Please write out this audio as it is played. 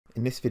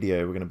In this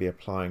video, we're going to be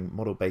applying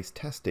model-based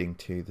testing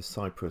to the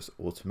Cypress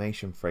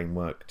automation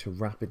framework to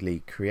rapidly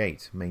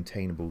create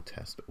maintainable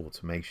test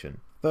automation.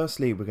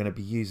 Firstly, we're going to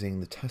be using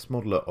the test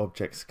modeler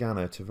object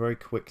scanner to very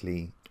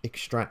quickly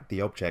extract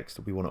the objects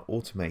that we want to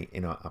automate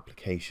in our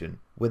application.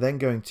 We're then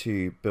going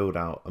to build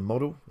out a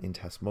model in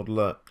test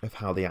modeler of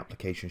how the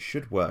application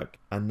should work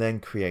and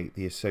then create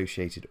the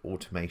associated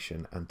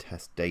automation and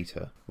test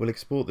data. We'll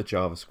export the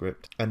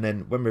JavaScript, and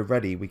then when we're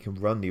ready we can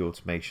run the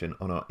automation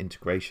on our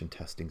integration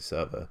testing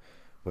server,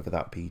 whether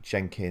that be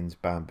Jenkins,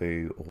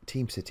 Bamboo or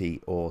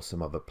TeamCity or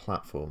some other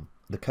platform.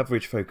 The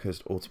coverage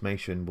focused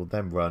automation will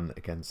then run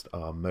against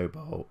our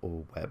mobile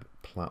or web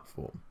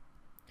platform.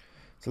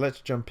 So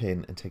let's jump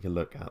in and take a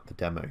look at the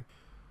demo.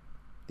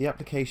 The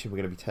application we're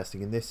going to be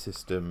testing in this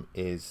system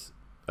is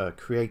a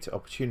create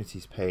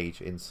opportunities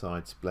page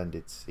inside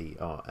Splendid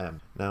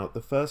CRM. Now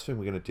the first thing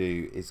we're going to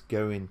do is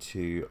go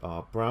into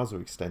our browser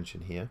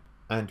extension here,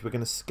 and we're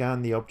going to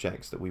scan the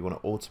objects that we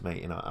want to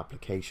automate in our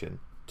application.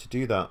 To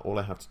do that, all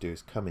I have to do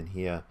is come in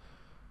here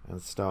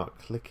and start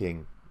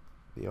clicking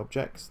the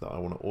objects that I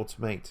want to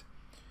automate,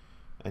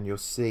 and you'll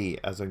see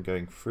as I'm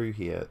going through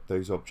here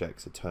those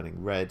objects are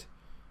turning red,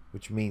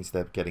 which means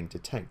they're getting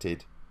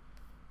detected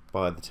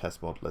by the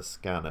test modeler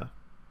scanner.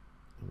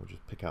 And we'll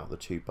just pick out the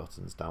two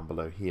buttons down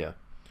below here,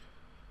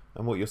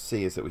 and what you'll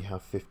see is that we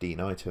have 15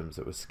 items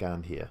that were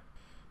scanned here.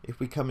 If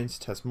we come into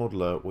test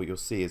modeler, what you'll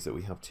see is that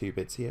we have two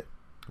bits here.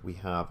 We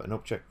have an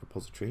object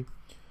repository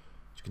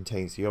which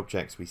contains the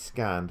objects we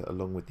scanned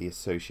along with the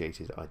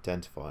associated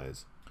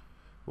identifiers.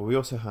 What we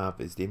also have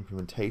is the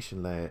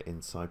implementation layer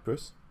in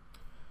Cypress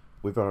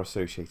with our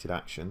associated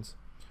actions.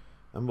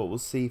 And what we'll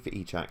see for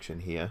each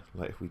action here,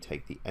 like if we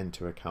take the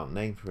enter account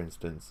name for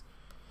instance,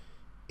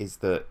 is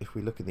that if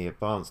we look in the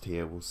advanced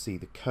here, we'll see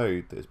the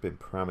code that has been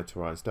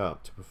parameterized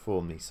up to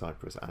perform these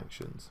Cypress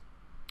actions.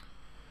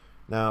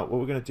 Now what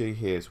we're going to do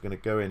here is we're going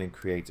to go in and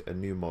create a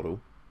new model.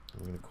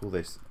 We're going to call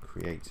this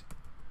create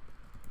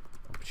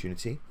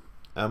opportunity.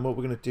 And what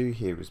we're going to do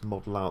here is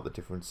model out the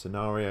different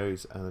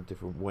scenarios and the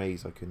different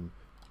ways I can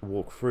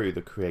walk through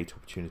the create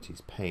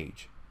opportunities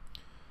page.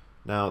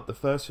 Now the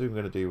first thing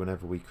we're going to do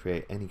whenever we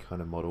create any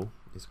kind of model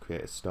is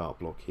create a start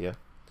block here,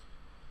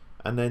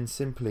 and then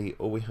simply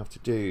all we have to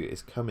do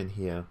is come in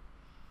here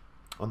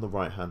on the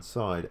right hand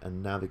side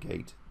and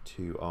navigate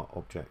to our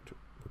object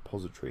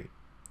repository.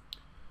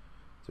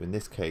 So in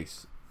this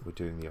case we're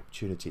doing the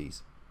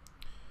opportunities.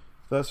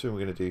 First thing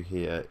we're going to do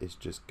here is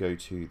just go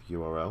to the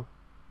URL.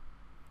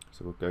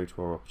 So we'll go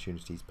to our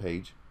opportunities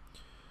page.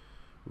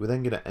 We're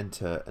then going to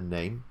enter a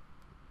name.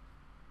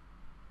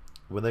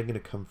 We're then going to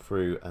come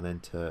through and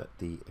enter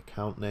the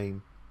account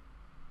name.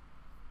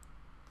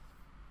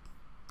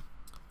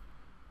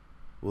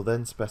 We'll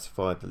then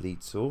specify the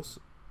lead source,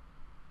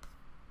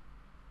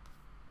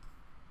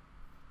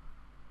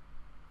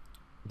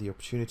 the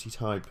opportunity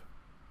type,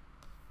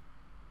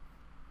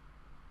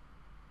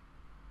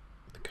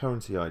 the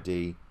currency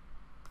ID,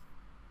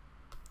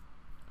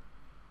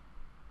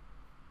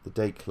 the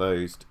date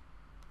closed.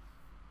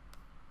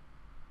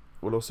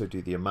 We'll also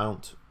do the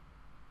amount.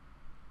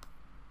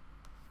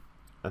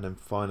 And then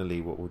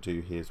finally what we'll do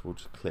here is we'll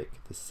just click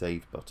the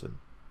save button.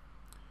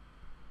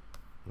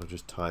 I'll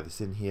just tie this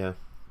in here.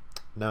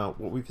 Now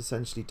what we've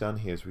essentially done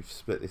here is we've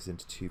split this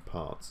into two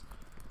parts.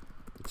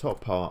 The top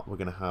part we're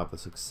going to have a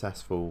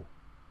successful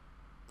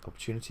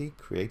opportunity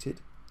created,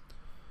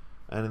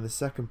 and in the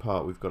second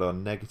part we've got our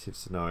negative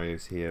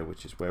scenarios here,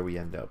 which is where we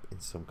end up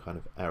in some kind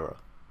of error.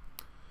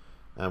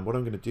 And what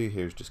I'm going to do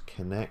here is just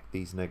connect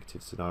these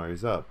negative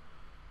scenarios up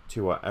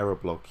to our error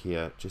block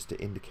here, just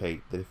to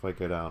indicate that if I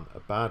go down a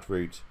bad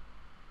route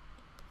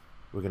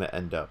we're going to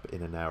end up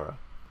in an error.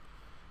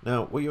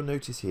 Now what you'll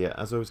notice here,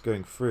 as I was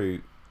going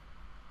through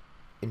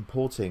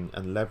importing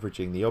and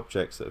leveraging the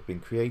objects that have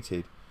been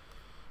created,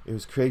 it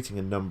was creating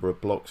a number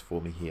of blocks for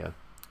me here.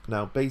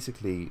 Now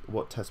basically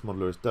what test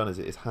modeler has done is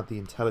it has had the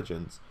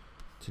intelligence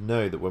to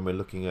know that when we're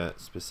looking at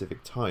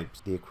specific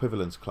types, the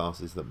equivalence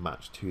classes that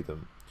match to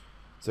them.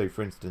 So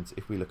for instance,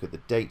 if we look at the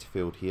date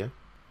field here,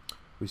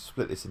 we've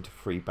split this into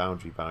three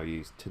boundary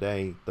values: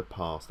 today, the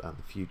past and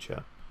the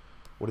future.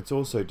 What it's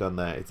also done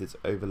there is it's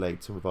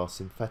overlaid some of our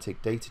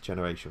synthetic data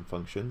generation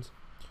functions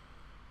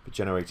for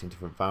generating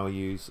different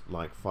values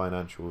like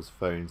financials,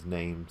 phones,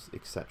 names,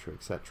 etc,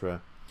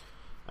 etc,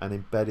 and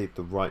embedded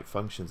the right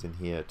functions in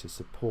here to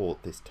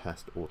support this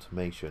test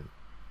automation.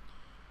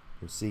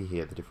 You'll see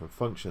here the different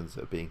functions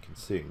that are being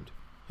consumed.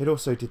 It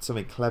also did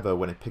something clever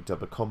when it picked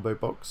up a combo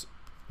box.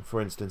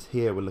 For instance,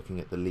 here we're looking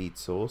at the lead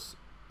source.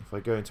 If I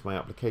go into my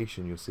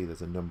application, you'll see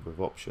there's a number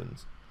of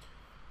options.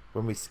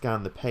 When we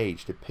scan the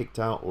page, it picked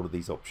out all of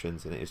these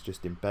options and it has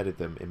just embedded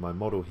them in my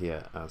model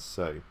here as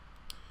so.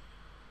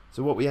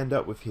 So what we end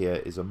up with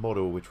here is a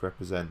model which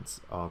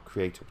represents our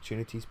create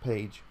opportunities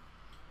page.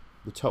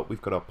 At the top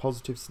we've got our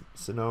positive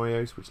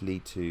scenarios which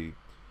lead to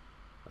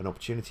an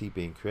opportunity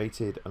being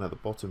created, and at the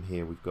bottom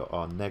here we've got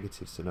our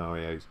negative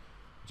scenarios,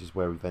 which is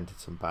where we've entered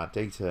some bad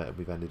data and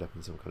we've ended up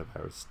in some kind of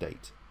error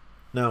state.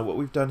 Now what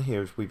we've done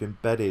here is we've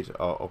embedded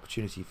our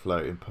opportunity flow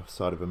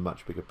inside of a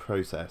much bigger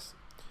process.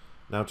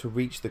 Now to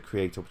reach the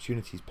Create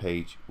Opportunities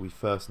page, we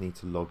first need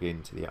to log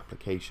in to the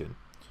application.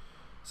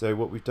 So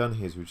what we've done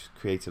here is we've just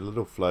created a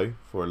little flow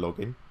for a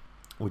login,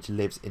 which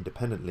lives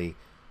independently,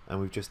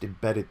 and we've just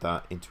embedded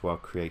that into our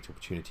Create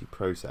Opportunity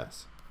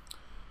process,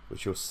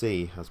 which you'll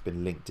see has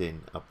been linked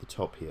in up the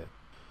top here.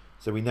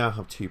 So we now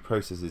have two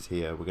processes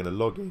here. We're going to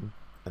log in,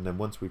 and then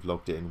once we've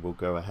logged in, we'll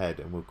go ahead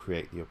and we'll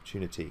create the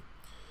opportunity.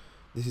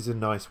 This is a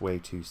nice way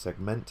to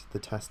segment the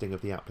testing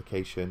of the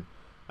application,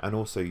 and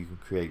also you can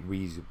create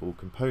reusable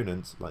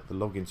components like the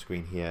login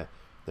screen here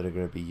that are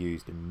going to be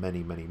used in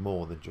many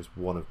more than just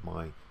one of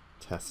my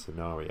test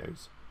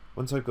scenarios.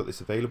 Once I've got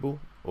this available,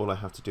 all I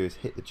have to do is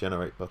hit the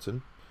generate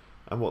button,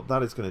 and what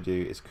that is going to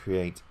do is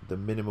create the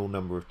minimal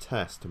number of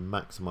tests to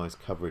maximize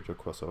coverage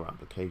across our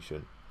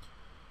application.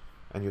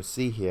 And you'll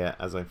see here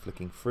as I'm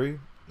flicking through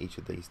each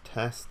of these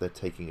tests, they're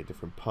taking a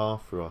different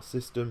path through our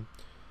system,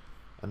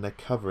 and they're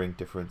covering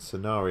different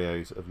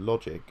scenarios of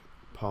logic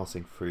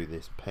passing through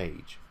this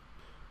page.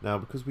 Now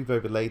because we've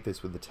overlaid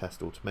this with the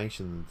test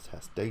automation and the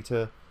test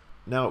data,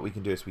 now what we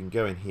can do is we can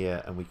go in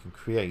here and we can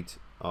create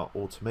our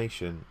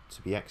automation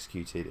to be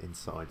executed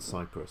inside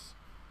Cypress.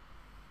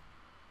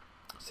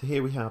 So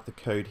here we have the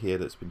code here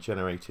that's been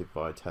generated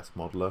by Test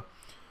Modeler,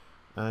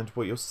 and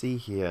what you'll see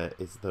here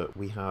is that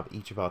we have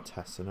each of our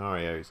test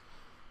scenarios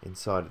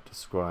inside a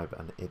describe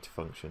and it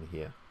function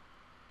here.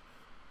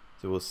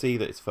 So we'll see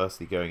that it's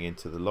firstly going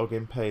into the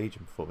login page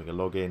and performing a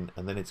login,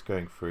 and then it's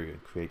going through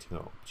and creating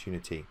an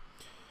opportunity.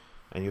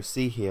 And you'll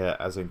see here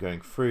as I'm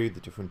going through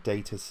the different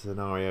data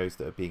scenarios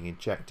that are being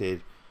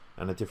injected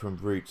and the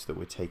different routes that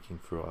we're taking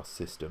through our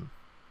system.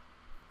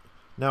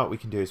 Now what we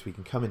can do is we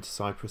can come into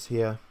Cypress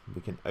here,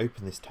 we can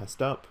open this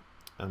test up,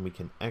 and we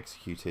can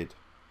execute it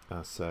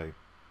as so.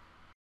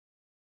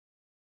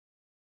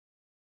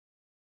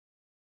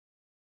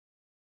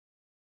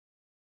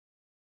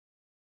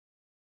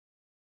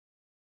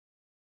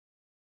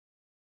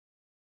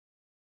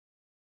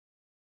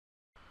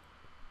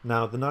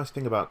 Now the nice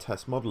thing about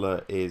Test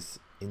Modeler is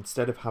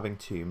instead of having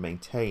to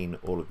maintain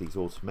all of these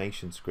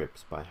automation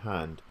scripts by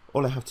hand,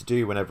 all I have to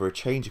do whenever a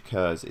change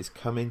occurs is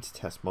come into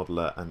Test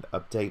Modeler and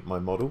update my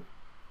model,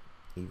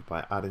 either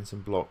by adding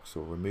some blocks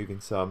or removing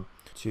some,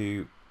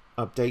 to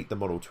update the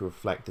model to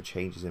reflect the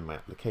changes in my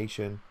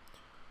application.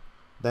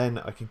 Then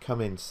I can come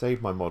in, save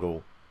my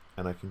model,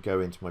 and I can go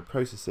into my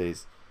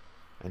processes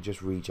and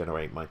just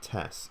regenerate my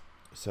tests.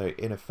 So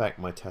in effect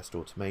my test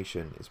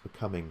automation is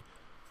becoming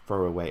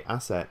throwaway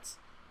assets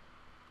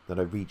that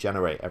I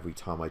regenerate every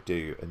time I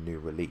do a new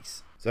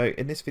release. So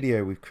in this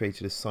video we've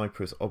created a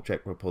Cypress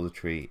object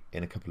repository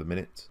in a couple of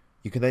minutes.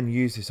 You can then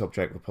use this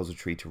object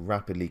repository to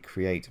rapidly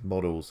create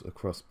models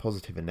across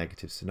positive and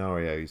negative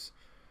scenarios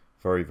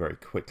very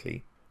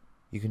quickly.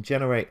 You can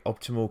generate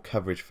optimal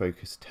coverage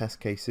focused test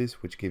cases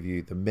which give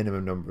you the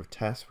minimum number of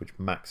tests which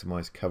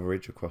maximize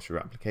coverage across your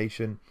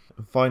application.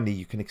 And finally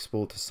you can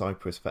export to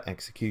Cypress for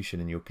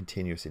execution in your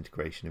continuous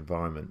integration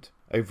environment.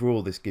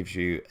 Overall this gives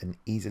you an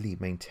easily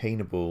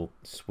maintainable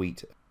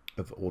suite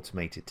of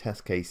automated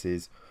test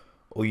cases.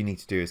 All you need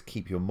to do is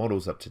keep your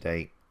models up to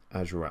date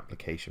as your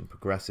application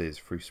progresses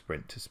through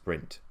sprint to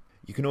sprint.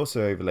 You can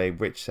also overlay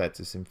rich sets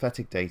of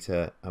synthetic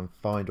data and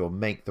find or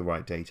make the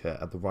right data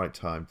at the right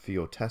time for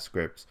your test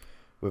scripts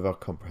with our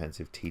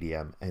comprehensive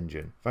TDM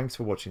engine. Thanks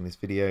for watching this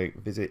video.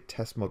 Visit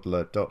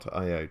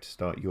testmodeler.io to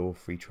start your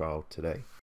free trial today.